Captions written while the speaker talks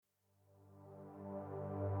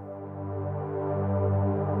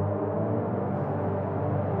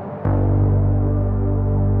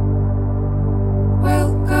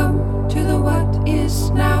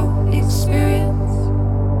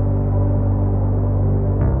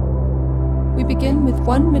begin with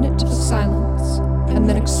 1 minute of silence and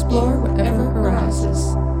then explore whatever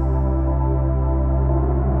arises.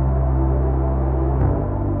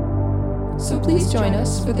 So please join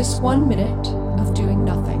us for this 1 minute of doing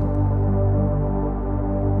nothing.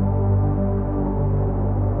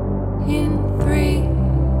 In 3,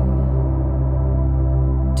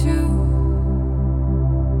 2,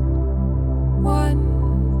 1.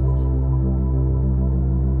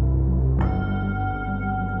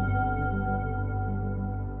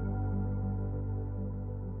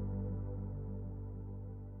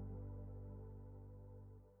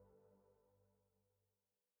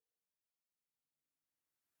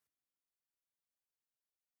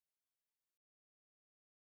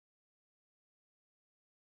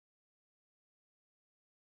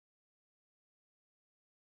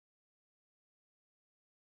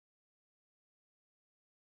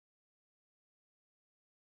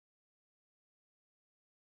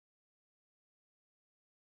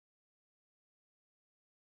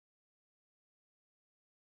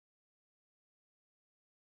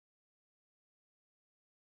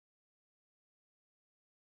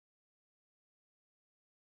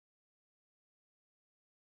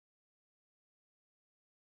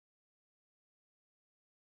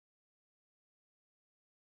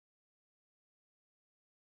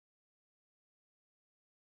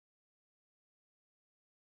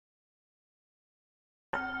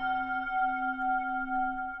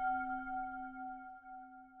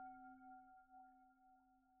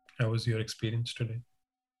 How was your experience today?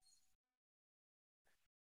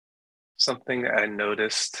 Something I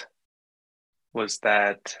noticed was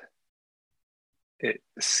that it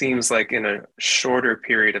seems like in a shorter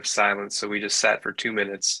period of silence, so we just sat for 2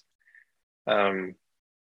 minutes,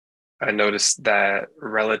 I noticed that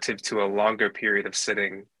relative to a longer period of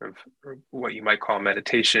sitting, of what you might call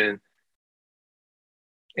meditation,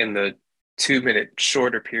 in the 2 minute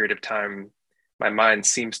shorter period of time, my mind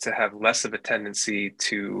seems to have less of a tendency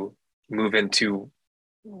to move into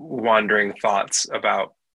wandering thoughts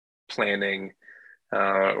about planning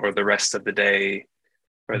or the rest of the day,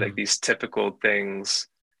 or like these typical things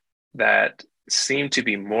that seem to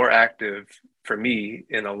be more active for me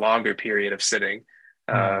in a longer period of sitting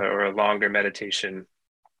or a longer meditation.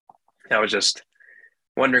 I was just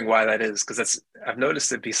wondering why that is, because I've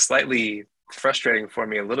noticed it be slightly frustrating for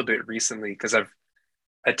me a little bit recently, because I've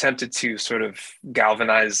attempted to sort of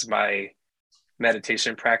galvanize my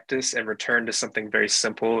meditation practice and return to something very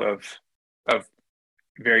simple of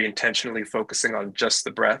very intentionally focusing on just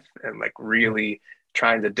the breath and like really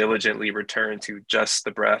trying to diligently return to just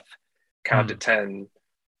the breath, count to 10,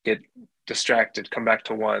 get distracted, come back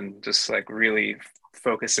to 1, just like really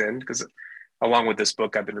focus in. Because along with this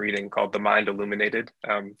book I've been reading called The Mind Illuminated,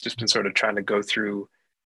 just been sort of trying to go through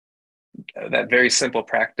that very simple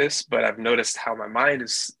practice, but I've noticed how my mind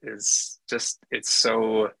is just, it's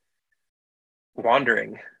so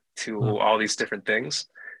wandering to all these different things.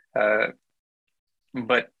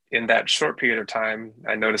 But in that short period of time,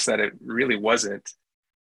 I noticed that it really wasn't.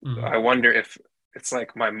 I wonder if it's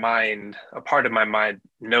like my mind, a part of my mind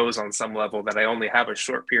knows on some level that I only have a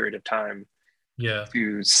short period of time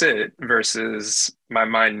to sit, versus my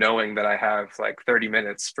mind knowing that I have like 30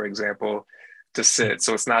 minutes, for example, to sit.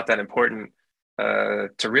 So it's not that important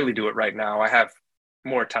to really do it right now. I have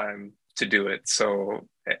more time to do it. So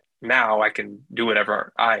now I can do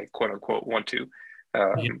whatever I quote unquote want to.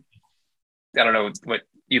 I don't know what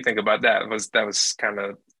you think about that. That was kind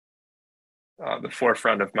of the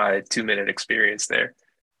forefront of my 2 minute experience there.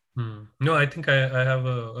 No, I think I have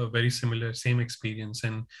a very same experience.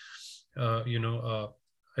 And,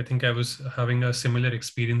 I think I was having a similar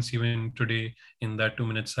experience even today in that 2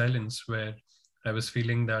 minute silence, where I was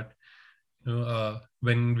feeling that,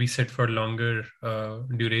 when we sit for longer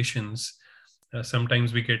durations,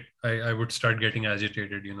 sometimes I would start getting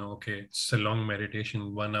agitated, okay, it's a long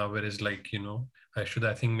meditation. 1 hour is like, I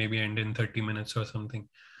think maybe end in 30 minutes or something.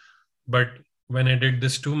 But when I did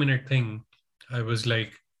this 2 minute thing, I was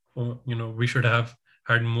like, we should have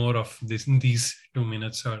had more of these 2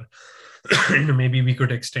 minutes, or maybe we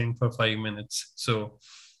could extend for 5 minutes. So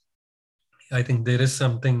I think there is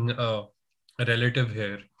something relative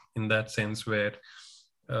here in that sense, where,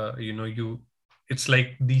 it's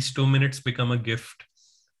like these 2 minutes become a gift,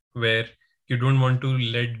 where you don't want to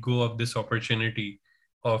let go of this opportunity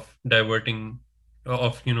of diverting,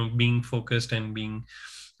 of, being focused and being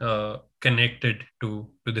connected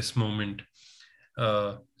to this moment.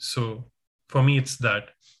 So for me, it's that.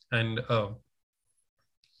 And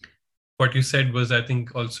what you said was, I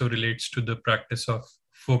think, also relates to the practice of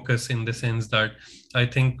focus, in the sense that I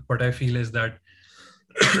think what I feel is that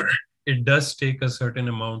it does take a certain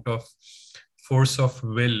amount of force of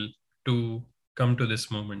will to come to this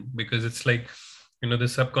moment, because it's like, the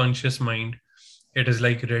subconscious mind, it is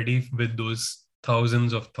like ready with those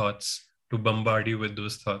thousands of thoughts to bombard you with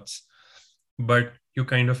those thoughts. But you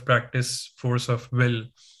kind of practice force of will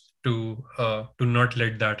to not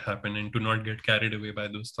let that happen and to not get carried away by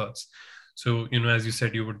those thoughts. So, as you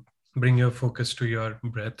said, you would bring your focus to your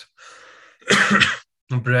breath,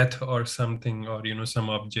 breath or something, or, some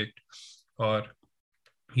object, or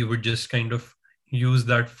you would just kind of use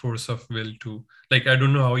that force of will to, like, I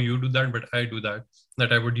don't know how you do that, but I do that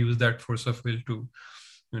I would use that force of will to,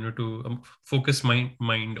 focus my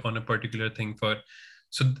mind on a particular thing for.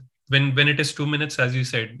 So when it is 2 minutes, as you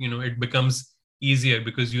said, it becomes easier,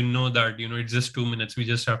 because that, it's just 2 minutes. We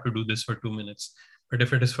just have to do this for 2 minutes. But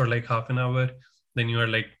if it is for like half an hour, then you are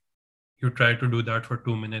like, you try to do that for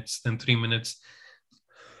 2 minutes, then 3 minutes,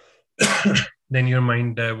 then your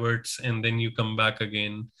mind diverts, and then you come back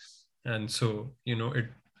again. And so,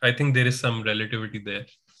 I think there is some relativity there.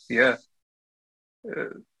 Yeah.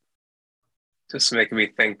 Just making me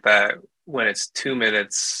think that when it's 2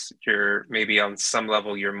 minutes, you're maybe on some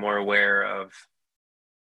level, you're more aware of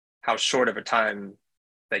how short of a time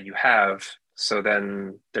that you have. So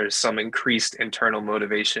then there's some increased internal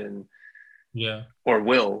motivation, or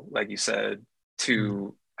will, like you said,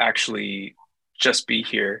 to actually just be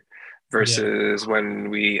here, versus when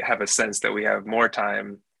we have a sense that we have more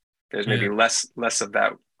time, there's maybe less of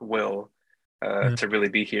that will to really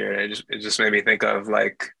be here. It just made me think of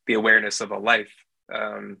like the awareness of a life.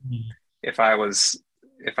 If I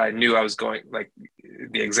knew I was going, like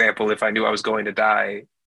the example, if I knew I was going to die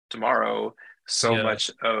tomorrow, so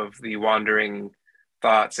much of the wandering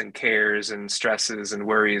thoughts and cares and stresses and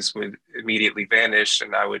worries would immediately vanish,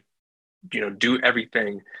 and I would, do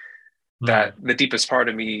everything that the deepest part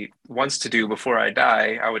of me wants to do before I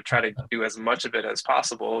die. I would try to do as much of it as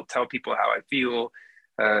possible, tell people how I feel,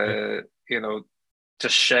 to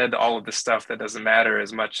shed all of the stuff that doesn't matter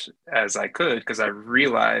as much as I could, because I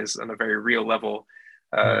realize on a very real level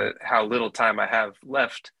how little time I have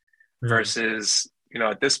left, versus,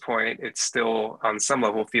 at this point, it's still on some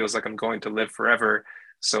level feels like I'm going to live forever.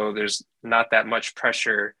 So there's not that much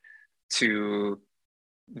pressure to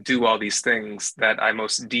do all these things that I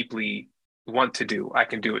most deeply want to do. I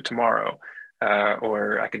can do it tomorrow,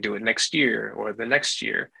 or I could do it next year or the next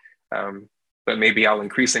year. But maybe I'll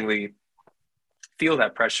increasingly feel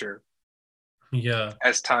that pressure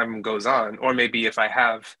as time goes on. Or maybe if I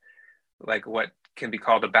have like what can be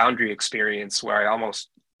called a boundary experience where I almost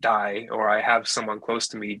die, or I have someone close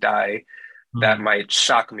to me die, that might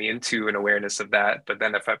shock me into an awareness of that. But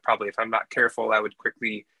then if I'm not careful, I would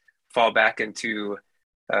quickly fall back into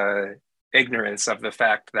ignorance of the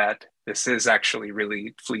fact that this is actually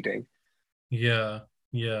really fleeting. Yeah.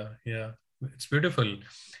 It's beautiful.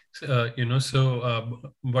 What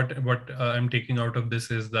I'm taking out of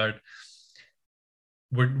this is that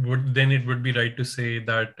would then it would be right to say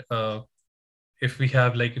that if we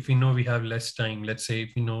know we have less time, let's say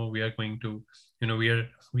if we know we are going to,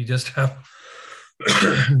 we just have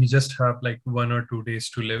we just have like 1 or 2 days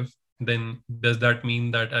to live, then does that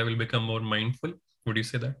mean that I will become more mindful? Would you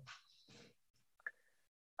say that?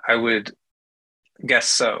 I would guess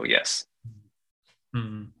so, yes.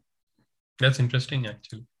 That's interesting,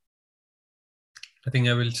 actually. I think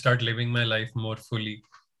I will start living my life more fully,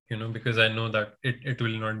 because I know that it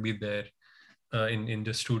will not be there in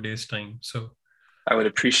just 2 days' time. So I would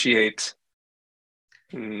appreciate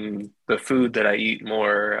the food that I eat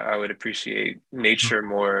more. I would appreciate nature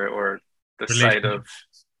more, or the sight of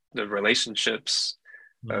the relationships,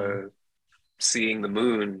 seeing the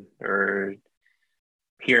moon, or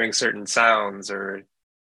hearing certain sounds, or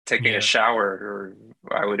taking a shower. Or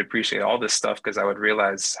I would appreciate all this stuff, because I would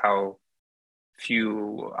realize how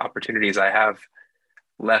few opportunities I have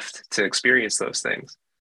left to experience those things.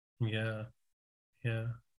 Yeah.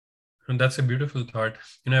 And that's a beautiful thought.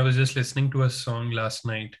 I was just listening to a song last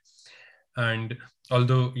night, and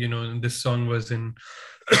although, this song was in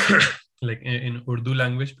like in Urdu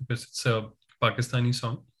language, because it's a Pakistani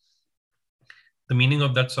song, the meaning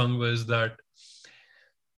of that song was that,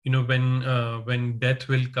 when death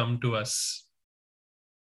will come to us,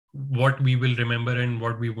 what we will remember and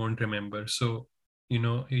what we won't remember. So,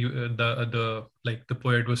 the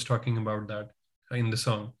poet was talking about that in the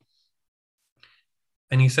song.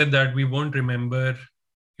 And he said that we won't remember,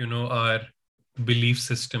 our belief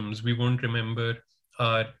systems. We won't remember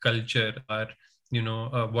our culture, our,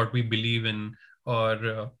 what we believe in,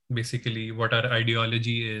 or basically what our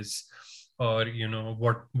ideology is, or,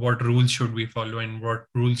 what rules should we follow and what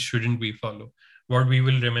rules shouldn't we follow. What we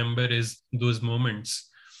will remember is those moments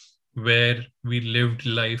where we lived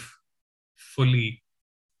life fully,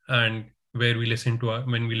 and where we listen to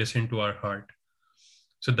when we listen to our heart.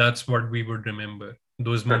 So that's what we would remember.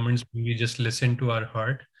 Those moments when we just listened to our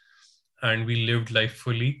heart and we lived life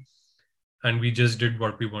fully, and we just did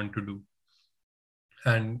what we want to do.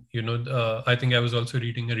 And I think I was also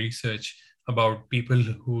reading a research about people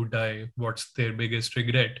who die, what's their biggest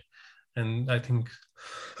regret. And I think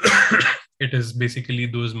it is basically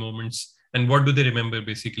those moments. And what do they remember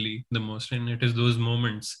basically the most? And it is those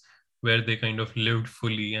moments where they kind of lived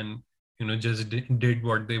fully and just did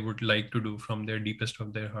what they would like to do from their deepest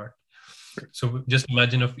of their heart. So just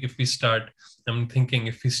imagine if we start, I'm thinking,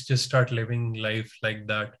 if we just start living life like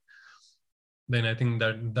that, then I think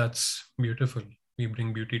that's beautiful. We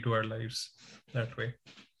bring beauty to our lives that way.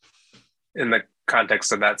 In the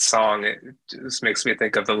context of that song, it just makes me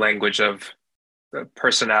think of the language of the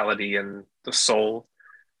personality and the soul,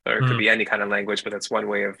 or it could be any kind of language, but that's one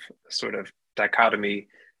way of sort of dichotomy.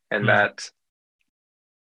 And that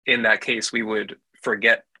in that case, we would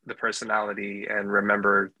forget the personality and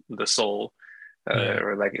remember the soul,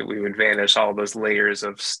 or like we would vanish all those layers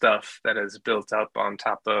of stuff that is built up on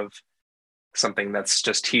top of something that's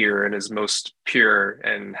just here and is most pure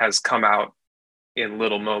and has come out in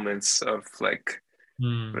little moments of like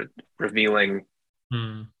revealing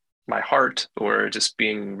my heart, or just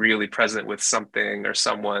being really present with something or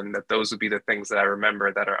someone, that those would be the things that I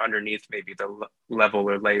remember that are underneath maybe the level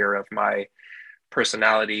or layer of my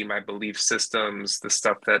personality, my belief systems, the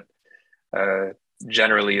stuff that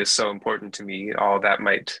generally is so important to me. All that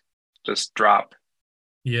might just drop.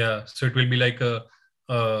 Yeah, so it will be like a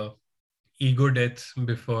ego death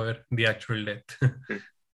before the actual death.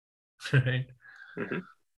 Right?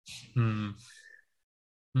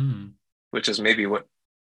 Which is maybe what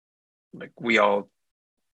like we all,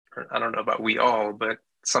 or I don't know about we all, but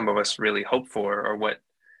some of us really hope for, or what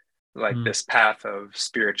like this path of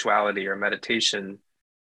spirituality or meditation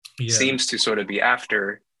seems to sort of be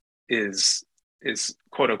after, is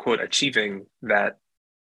quote unquote achieving that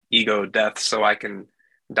ego death, so I can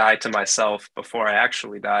die to myself before I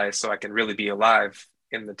actually die, so I can really be alive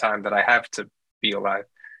in the time that I have to be alive.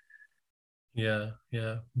 Yeah,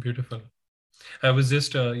 beautiful. I was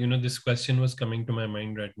just, this question was coming to my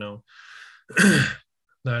mind right now.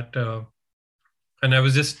 And I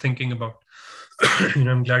was just thinking about,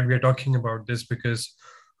 I'm glad we are talking about this because,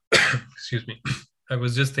 excuse me, I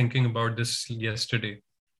was just thinking about this yesterday,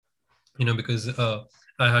 because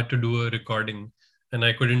I had to do a recording and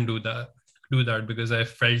I couldn't do that because I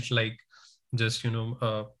felt like just,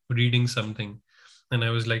 reading something. And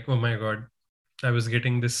I was like, oh my God, I was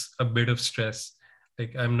getting a bit of stress.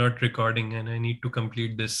 Like I'm not recording and I need to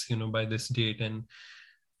complete this, by this date.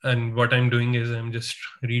 And what I'm doing is I'm just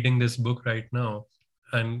reading this book right now.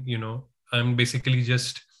 And, I'm basically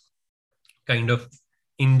just kind of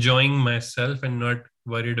enjoying myself and not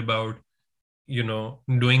worried about,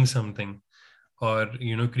 doing something or,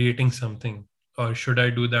 creating something, or should I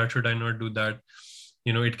do that? Should I not do that?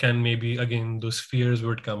 It can maybe, again, those fears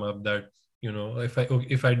would come up that,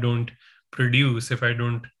 if I don't produce, if I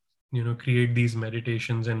don't, create these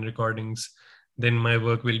meditations and recordings, then my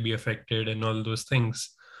work will be affected and all those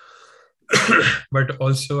things. But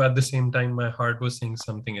also at the same time, my heart was saying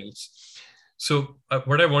something else. So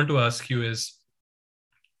what I want to ask you is,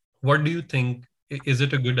 what do you think? Is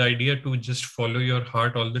it a good idea to just follow your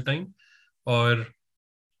heart all the time, or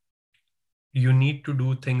you need to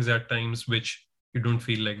do things at times which you don't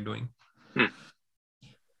feel like doing?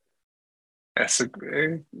 That's a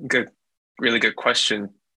good, really good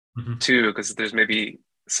question too, because there's maybe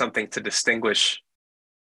something to distinguish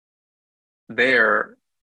there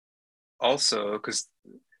also, because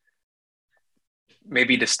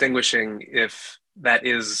maybe distinguishing if that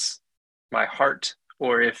is my heart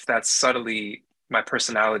or if that's subtly my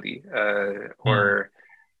personality, or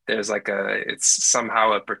there's like it's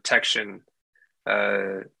somehow a protection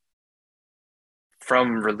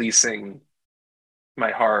from releasing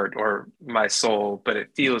my heart or my soul, but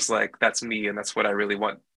it feels like that's me and that's what I really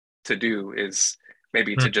want to do, is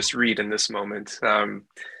maybe to just read in this moment.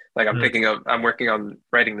 Like I'm thinking of, I'm working on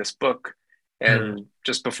writing this book, and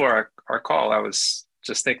just before our call, I was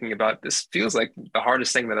just thinking about, this feels like the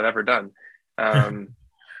hardest thing that I've ever done.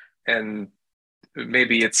 And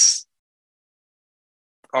maybe it's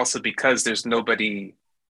also because there's nobody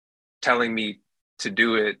telling me to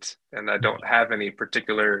do it, and I don't have any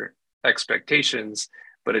particular expectations,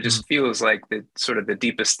 but it just feels like the sort of the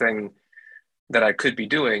deepest thing that I could be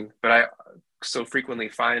doing. But I so frequently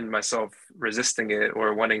find myself resisting it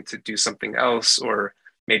or wanting to do something else, or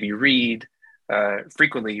maybe read.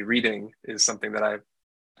 Frequently reading is something that I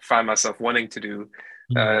find myself wanting to do.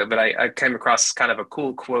 But I came across kind of a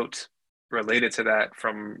cool quote related to that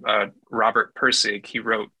from Robert Pirsig. He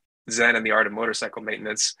wrote Zen and the Art of Motorcycle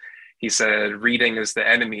Maintenance. He said, reading is the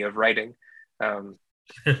enemy of writing,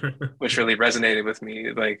 which really resonated with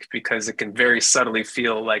me, like, because it can very subtly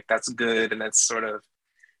feel like that's good and that's sort of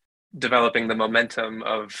developing the momentum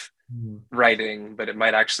of writing, but it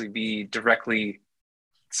might actually be directly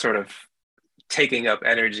sort of taking up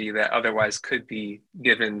energy that otherwise could be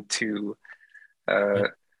given to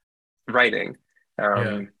writing.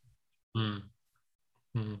 So,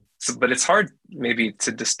 but it's hard maybe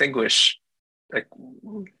to distinguish, like,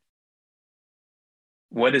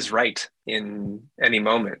 what is right in any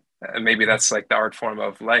moment. Maybe that's like the art form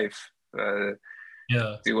of life. Do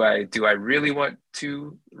I really want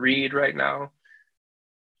to read right now?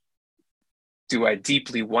 Do I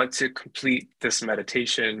deeply want to complete this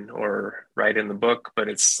meditation or write in the book, but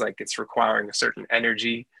it's like it's requiring a certain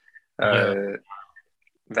energy that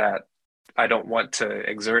I don't want to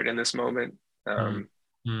exert in this moment? I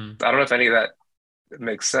don't know if any of that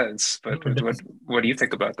makes sense, but what do you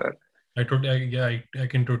think about that? I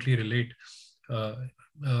can totally relate,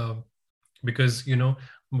 because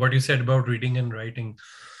what you said about reading and writing.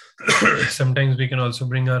 Sometimes we can also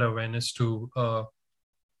bring our awareness to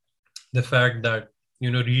the fact that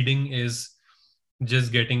reading is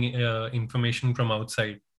just getting information from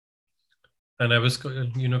outside. And I was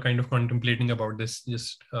kind of contemplating about this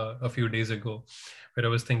just a few days ago, where I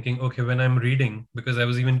was thinking, okay, when I'm reading, because I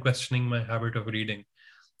was even questioning my habit of reading,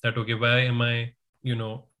 that okay, why am I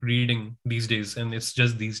reading these days? And it's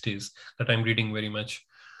just these days that I'm reading very much.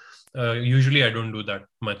 Usually I don't do that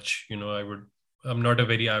much. I'm not a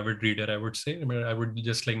very avid reader, I would say. I would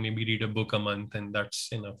just like maybe read a book a month and that's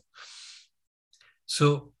enough.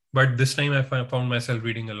 So, but this time I found myself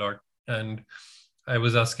reading a lot, and I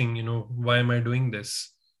was asking, why am I doing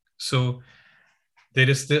this? So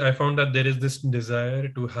I found that there is this desire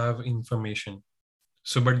to have information.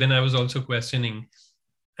 So, but then I was also questioning,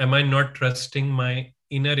 am I not trusting my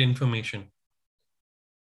inner information?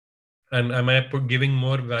 And am I giving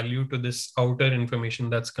more value to this outer information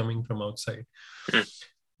that's coming from outside?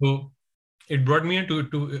 So it brought me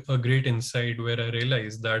to a great insight where I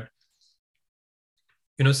realized that,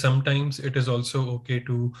 sometimes it is also okay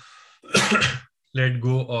to let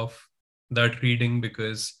go of that reading,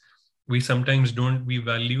 because we sometimes we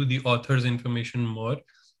value the author's information more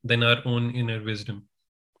than our own inner wisdom.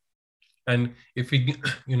 And if we,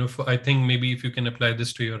 I think maybe if you can apply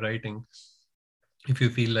this to your writing, if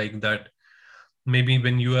you feel like that, maybe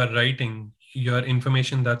when you are writing, your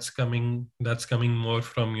information that's coming more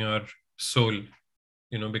from your soul,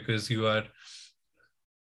 because you are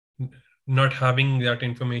not having that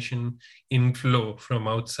information inflow from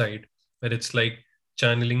outside, but it's like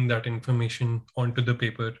channeling that information onto the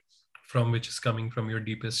paper from which is coming from your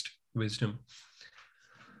deepest wisdom.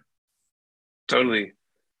 Totally.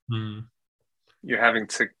 You're having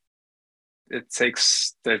to, it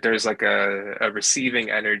takes that there's like a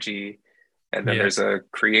receiving energy, and then there's a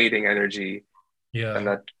creating energy. And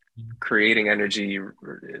that creating energy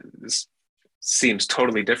seems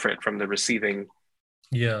totally different from the receiving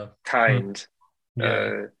kind.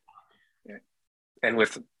 And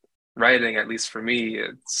with writing, at least for me,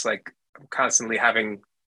 it's like I'm constantly having,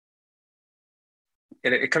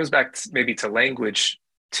 and it comes back maybe to language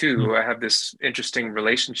too. I have this interesting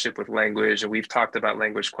relationship with language, and we've talked about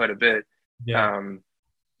language quite a bit,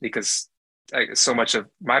 because so much of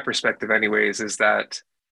my perspective anyways is that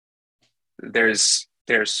there's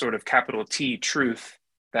sort of capital T truth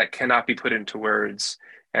that cannot be put into words,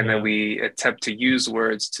 and then we attempt to use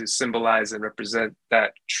words to symbolize and represent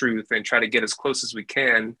that truth and try to get as close as we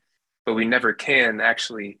can, but we never can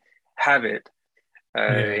actually have it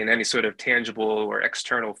in any sort of tangible or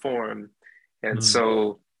external form. And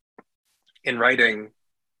so in writing,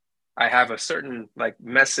 I have a certain like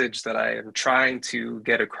message that I am trying to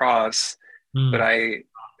get across, but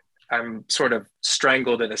I'm sort of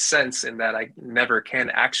strangled in a sense in that I never can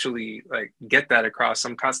actually like get that across.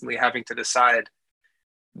 I'm constantly having to decide,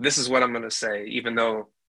 this is what I'm going to say, even though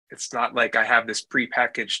it's not like I have this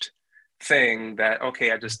prepackaged thing that,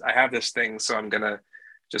 okay, I have this thing, so I'm going to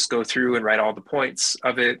just go through and write all the points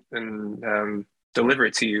of it and deliver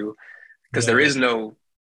it to you, because there is no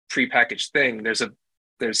prepackaged thing.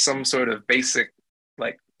 There's some sort of basic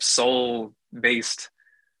like soul based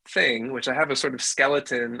thing, which I have a sort of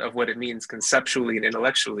skeleton of what it means conceptually and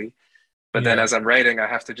intellectually, but then as I'm writing, I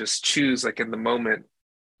have to just choose, like in the moment,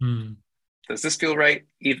 does this feel right?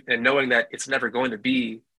 And knowing that it's never going to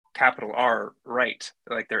be capital R right,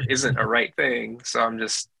 like there isn't a right thing. So I'm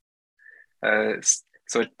just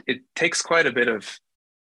so it takes quite a bit of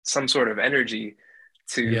some sort of energy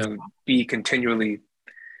to be continually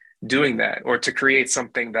doing that, or to create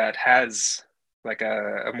something that has like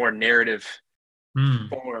a more narrative Hmm.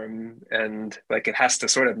 form, and like it has to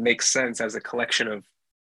sort of make sense as a collection of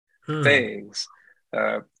Hmm. things,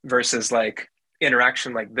 versus like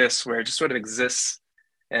interaction like this where it just sort of exists,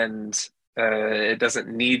 and it doesn't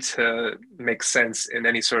need to make sense in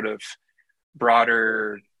any sort of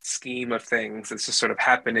broader scheme of things. It's just sort of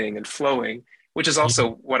happening and flowing, which is Yeah.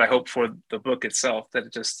 also what I hope for the book itself, that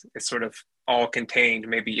it's sort of all contained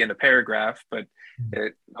maybe in a paragraph, but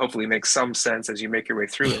it hopefully makes some sense as you make your way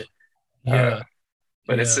through it. uh, Yeah.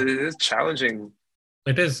 but Yeah. it is a challenging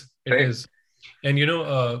It is. It thing. is. And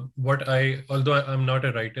what although I'm not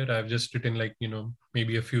a writer, I've just written like,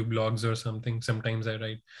 maybe a few blogs or something. Sometimes I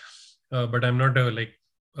write, but I'm not a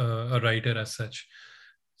writer as such.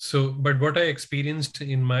 So, but what I experienced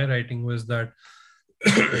in my writing was that,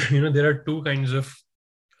 there are two kinds of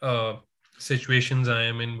uh, situations I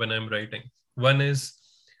am in when I'm writing. One is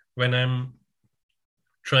when I'm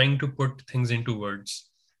trying to put things into words.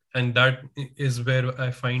 And that is where I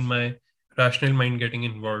find my rational mind getting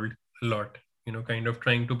involved a lot, kind of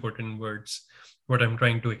trying to put in words what I'm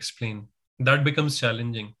trying to explain. That becomes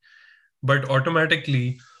challenging. But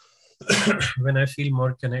automatically, when I feel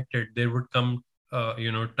more connected, there would come,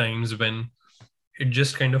 times when it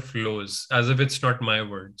just kind of flows as if it's not my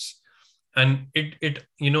words. And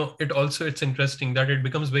it's interesting that it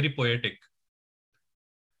becomes very poetic.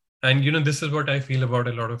 And this is what I feel about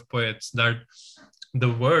a lot of poets, that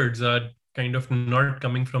the words are kind of not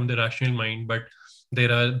coming from the rational mind, but they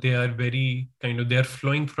are very kind of, they are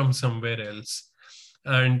flowing from somewhere else.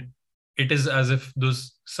 And it is as if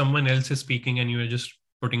those someone else is speaking and you are just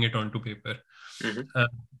putting it onto paper. Mm-hmm. uh,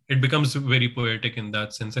 it becomes very poetic in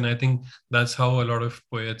that sense. And I think that's how a lot of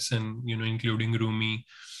poets, and including Rumi,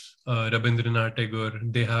 Rabindranath Tagore,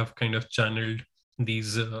 they have kind of channeled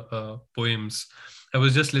these poems. I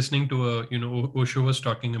was just listening to Osho was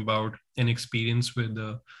talking about an experience with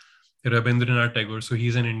Rabindranath Tagore. So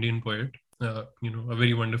he's an Indian poet, a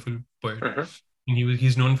very wonderful poet. Uh-huh. And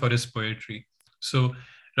he's known for his poetry. So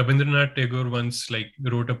Rabindranath Tagore once like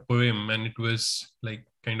wrote a poem, and it was like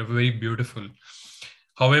kind of very beautiful.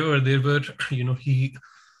 However, there were, he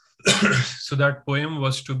so that poem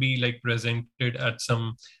was to be like presented at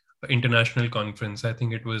some international conference. I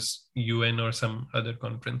think it was UN or some other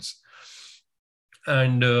conference.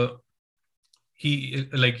 And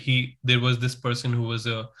he there was this person who was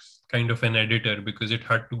a kind of an editor, because it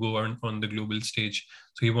had to go on the global stage.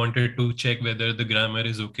 So he wanted to check whether the grammar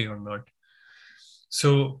is okay or not.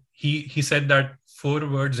 So he said that four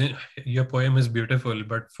words in your poem is beautiful,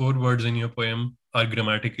 but four words in your poem are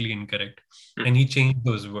grammatically incorrect. And he changed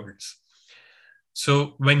those words.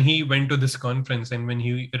 So when he went to this conference and when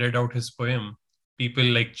he read out his poem, people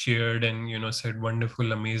like cheered and said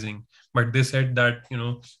wonderful, amazing. But they said that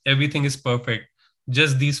everything is perfect,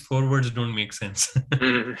 just these four words don't make sense.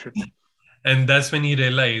 Mm-hmm. And that's when he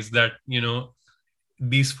realized that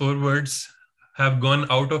these four words have gone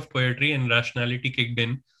out of poetry and rationality kicked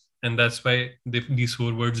in, and that's why these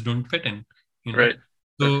four words don't fit in. you know Right.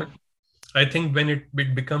 Uh-huh. so I think when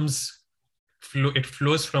it becomes it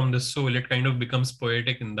flows from the soul, it kind of becomes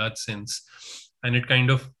poetic in that sense. And it kind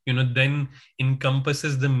of then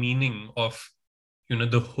encompasses the meaning of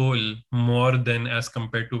the whole more than as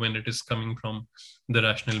compared to when it is coming from the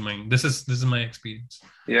rational mind. This is my experience.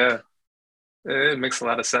 Yeah, it makes a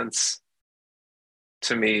lot of sense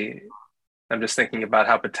to me. I'm just thinking about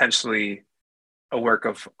how potentially a work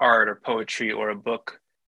of art or poetry or a book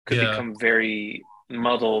could Yeah. become very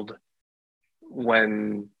muddled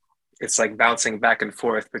when it's like bouncing back and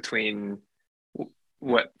forth between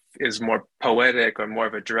what is more poetic or more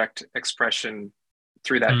of a direct expression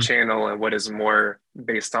through that Mm, channel, and what is more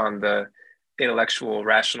based on the intellectual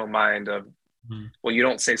rational mind of, mm, well, you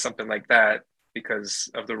don't say something like that because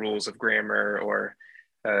of the rules of grammar, or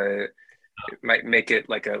it might make it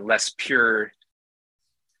like a less pure yeah.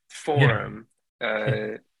 form.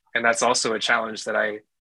 And that's also a challenge that I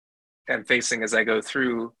am facing as I go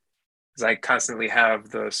through, is I constantly have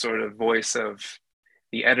the sort of voice of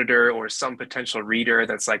the editor or some potential reader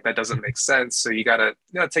that's like, that doesn't make sense. So you gotta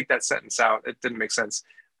take that sentence out. It didn't make sense.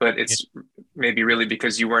 But Yeah. it's maybe really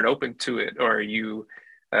because you weren't open to it, or you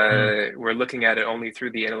Mm, were looking at it only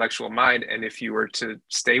through the intellectual mind. And if you were to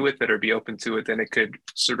stay with it or be open to it, then it could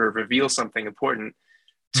sort of reveal something important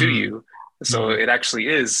to mm, you. So mm, it actually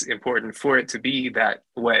is important for it to be that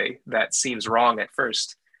way. That seems wrong at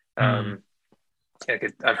first. mm. Um,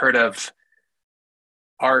 I've heard of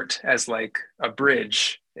art as like a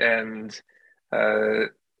bridge, and uh,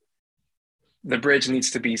 the bridge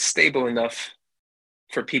needs to be stable enough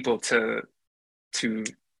for people to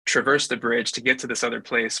traverse the bridge to get to this other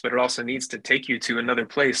place, but it also needs to take you to another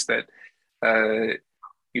place that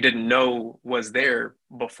you didn't know was there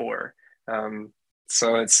before.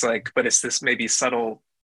 So it's like, but it's this maybe subtle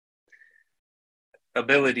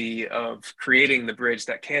ability of creating the bridge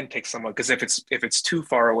that can take someone, because if it's too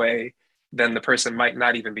far away, then the person might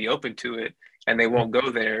not even be open to it and they won't go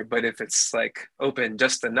there. But if it's like open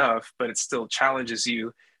just enough, but it still challenges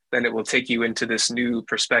you, then it will take you into this new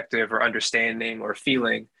perspective or understanding or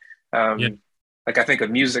feeling. Yeah. Like I think of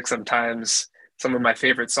music sometimes. Some of my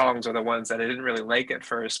favorite songs are the ones that I didn't really like at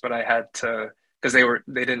first, but I had to, because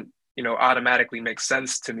they didn't, automatically make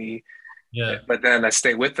sense to me. Yeah. But then I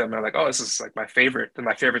stay with them. I'm like, oh, this is like my favorite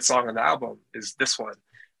song on the album is this one.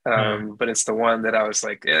 But it's the one that I was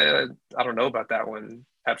like, I don't know about that one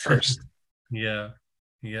at first. Yeah.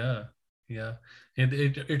 Yeah. Yeah.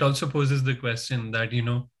 It also poses the question that,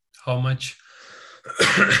 how much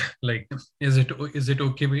like, is it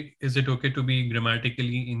okay to be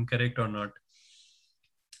grammatically incorrect or not?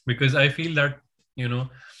 Because I feel that,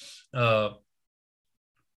 uh,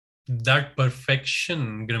 that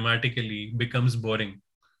perfection grammatically becomes boring,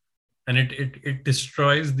 and it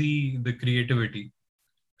destroys the creativity.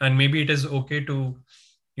 And maybe it is okay to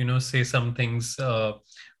say some things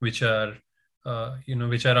which are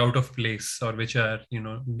which are out of place, or which are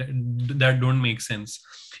that don't make sense.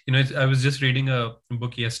 I was just reading a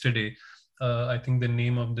book yesterday. I think the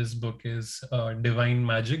name of this book is Divine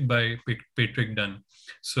Magic by Patrick Dunn.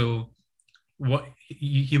 So what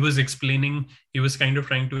he was explaining, he was kind of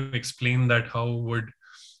trying to explain that how would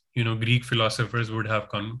Greek philosophers would have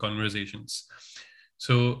conversations.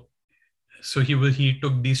 So he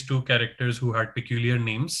took these two characters who had peculiar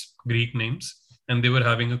names, Greek names, and they were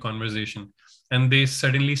having a conversation, and they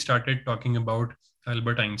suddenly started talking about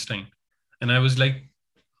Albert Einstein. And I was like,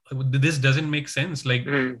 this doesn't make sense. Like,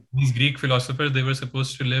 these Greek philosophers, they were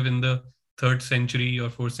supposed to live in the 3rd century or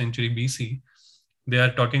 4th century BC. They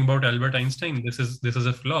are talking about Albert Einstein. This is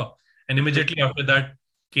a flaw. And immediately after that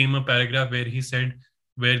came a paragraph where he said,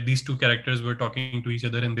 where these two characters were talking to each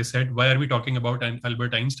other, and they said, why are we talking about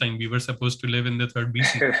Albert Einstein? We were supposed to live in the 3rd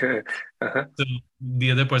BC. Uh-huh. So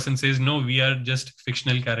the other person says, no, we are just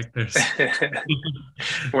fictional characters.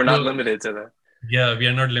 We're not limited to that. Yeah, we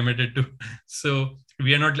are not limited to. So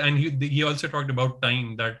we are not. And he also talked about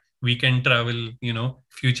time, that we can travel,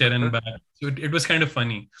 future and back. So it was kind of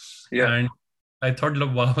funny. Yeah. And I thought,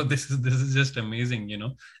 wow, this is just amazing.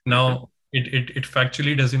 Now it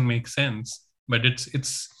factually doesn't make sense, but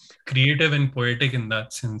it's creative and poetic in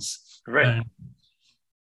that sense. Right. And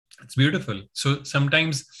it's beautiful. So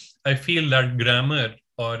sometimes I feel that grammar,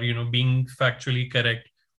 or being factually correct,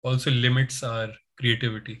 also limits our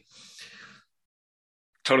creativity.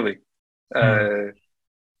 Totally.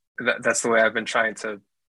 That's the way I've been trying to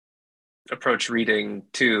approach reading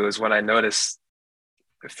too, is when I notice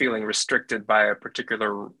feeling restricted by a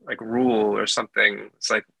particular like rule or something.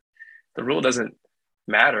 It's like the rule doesn't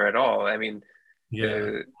matter at all. I mean,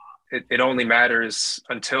 it only matters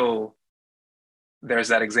until there's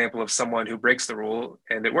that example of someone who breaks the rule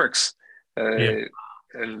and it works. And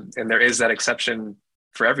there is that exception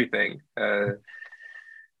for everything.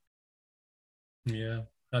 Yeah,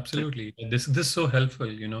 absolutely. This is so helpful.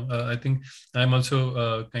 I think I'm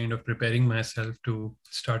also kind of preparing myself to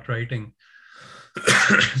start writing.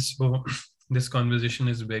 So this conversation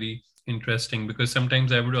is very interesting, because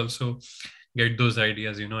sometimes I would also get those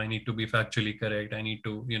ideas, I need to be factually correct. I need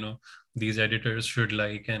to, these editors should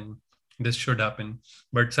like, and this should happen.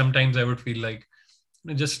 But sometimes I would feel like,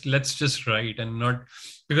 let's just write, and not,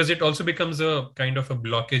 because it also becomes a kind of a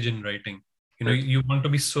blockage in writing. You want to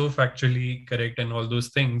be so factually correct and all those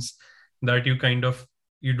things that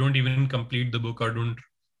you don't even complete the book, or don't,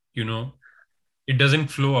 it doesn't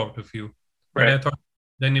flow out of you. Right. But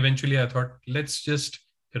eventually I thought, let's just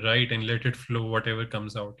write and let it flow, whatever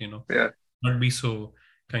comes out, not be so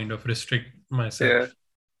kind of restrict myself. Yeah.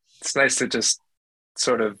 It's nice to just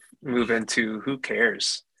sort of move into who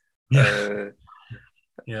cares. That's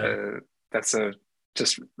a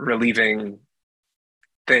just relieving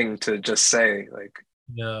thing to just say, like,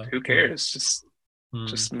 who cares?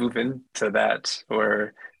 Just move into that.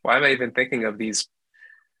 Or why am I even thinking of these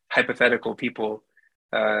hypothetical people?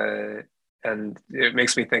 And it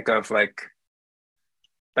makes me think of, like,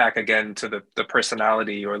 back again to the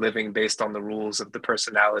personality, or living based on the rules of the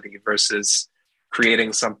personality versus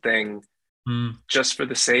creating something just for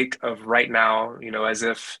the sake of right now,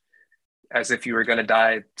 as if you were going to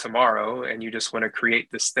die tomorrow and you just want to create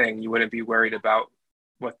this thing. You wouldn't be worried about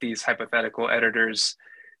what these hypothetical editors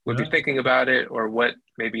would be thinking about it, or what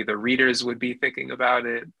maybe the readers would be thinking about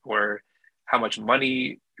it, or how much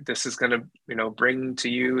money this is going to, bring to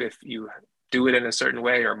you if you do it in a certain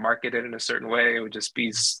way or market it in a certain way. It would just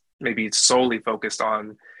be maybe solely focused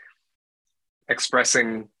on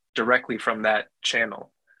expressing directly from that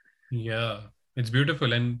channel. Yeah, it's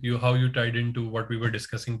beautiful. And how you tied into what we were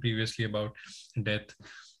discussing previously about death.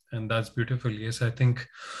 And that's beautiful. Yes, I think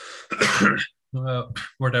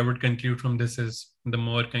what I would conclude from this is the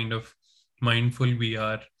more kind of mindful we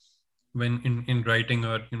are when in writing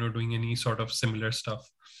or, doing any sort of similar stuff,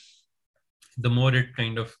 the more it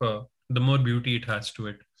kind of, the more beauty it has to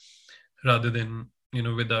it, rather than,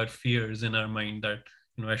 with our fears in our mind that,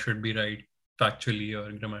 I should be right factually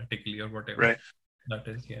or grammatically or whatever. Right. That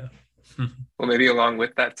is, yeah. Well, maybe along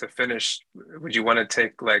with that, to finish, would you want to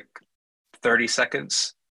take like 30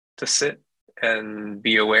 seconds to sit and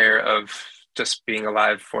be aware of just being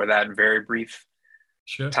alive for that very brief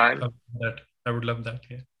time? I would love that.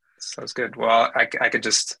 Yeah. Sounds good. Well, I could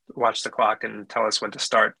just watch the clock and tell us when to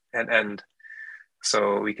start and end.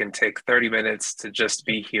 So we can take 30 minutes to just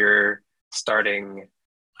be here starting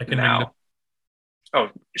I can now. Oh,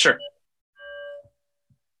 sure.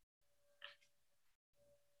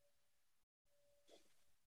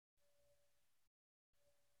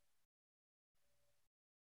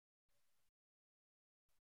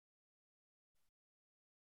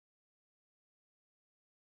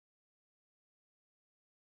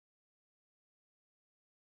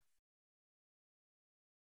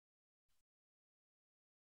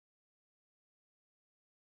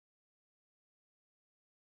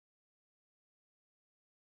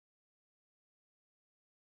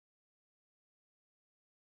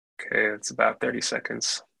 Okay, it's about 30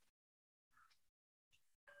 seconds.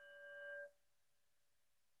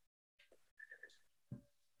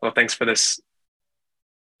 Well, thanks for this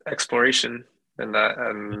exploration, and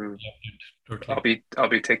totally. I'll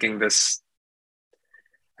be taking this.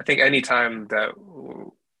 I think anytime that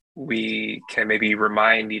we can maybe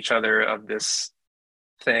remind each other of this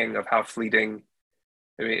thing of how fleeting.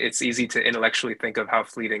 I mean, it's easy to intellectually think of how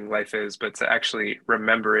fleeting life is, but to actually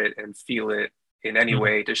remember it and feel it in any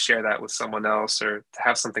way, to share that with someone else or to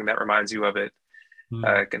have something that reminds you of it,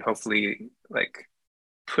 can hopefully like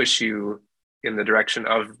push you in the direction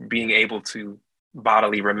of being able to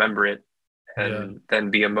bodily remember it and then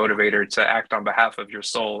be a motivator to act on behalf of your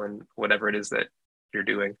soul and whatever it is that you're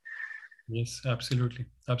doing. Yes, absolutely.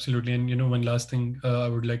 Absolutely. And, one last thing I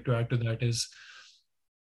would like to add to that is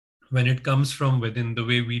when it comes from within, the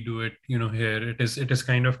way we do it, here, it is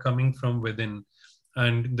kind of coming from within.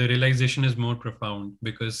 And the realization is more profound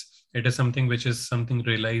because it is something which is something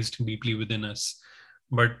realized deeply within us.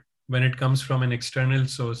 But when it comes from an external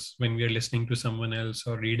source, when we are listening to someone else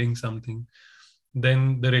or reading something,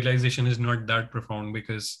 then the realization is not that profound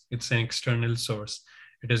because it's an external source.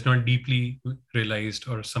 It is not deeply realized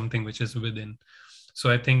or something which is within. So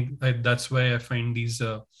I think that's why I find these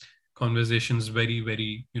conversations very,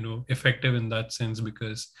 very, effective in that sense,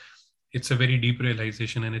 because it's a very deep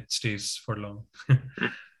realization and it stays for long.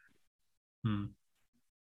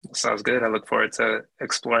 Sounds good. I look forward to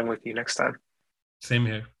exploring with you next time. Same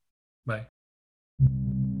here. Bye.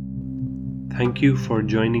 Thank you for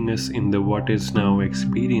joining us in the What Is Now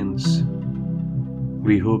experience.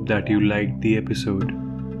 We hope that you liked the episode.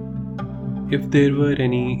 If there were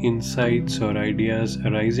any insights or ideas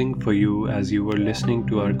arising for you as you were listening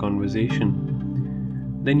to our conversation,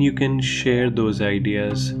 then you can share those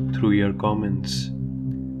ideas through your comments.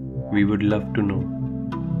 We would love to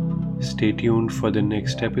know. Stay tuned for the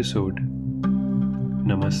next episode.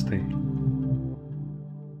 Namaste.